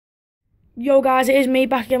Yo guys, it is me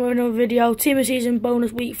back again with another video. Team of Season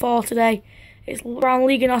bonus week 4 today. It's around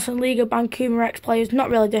Liga NOS and Liga Vancouver X players. Not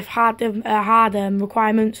really hard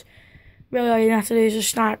requirements. Really all you have to do is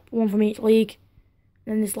just snipe one from each league.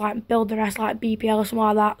 And just like build the rest like BPL or something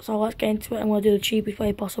like that. So let's get into it and we'll do the cheapest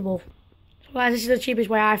way possible. So guys, this is the cheapest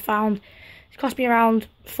way I found. It's cost me around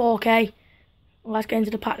 4k. Let's get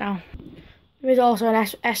into the pack now. There is also an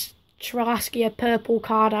Traskia purple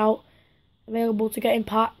card out. Available to get in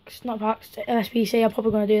packs, not packs, SPC. I'm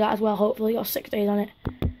probably going to do that as well, hopefully. Got 6 days on it.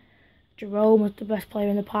 Jerome was the best player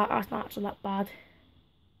in the pack. That's not actually that bad.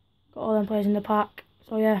 Got all them players in the pack.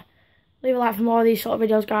 So yeah, leave a like for more of these sort of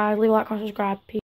videos, guys. Leave a like, comment, subscribe. Peace.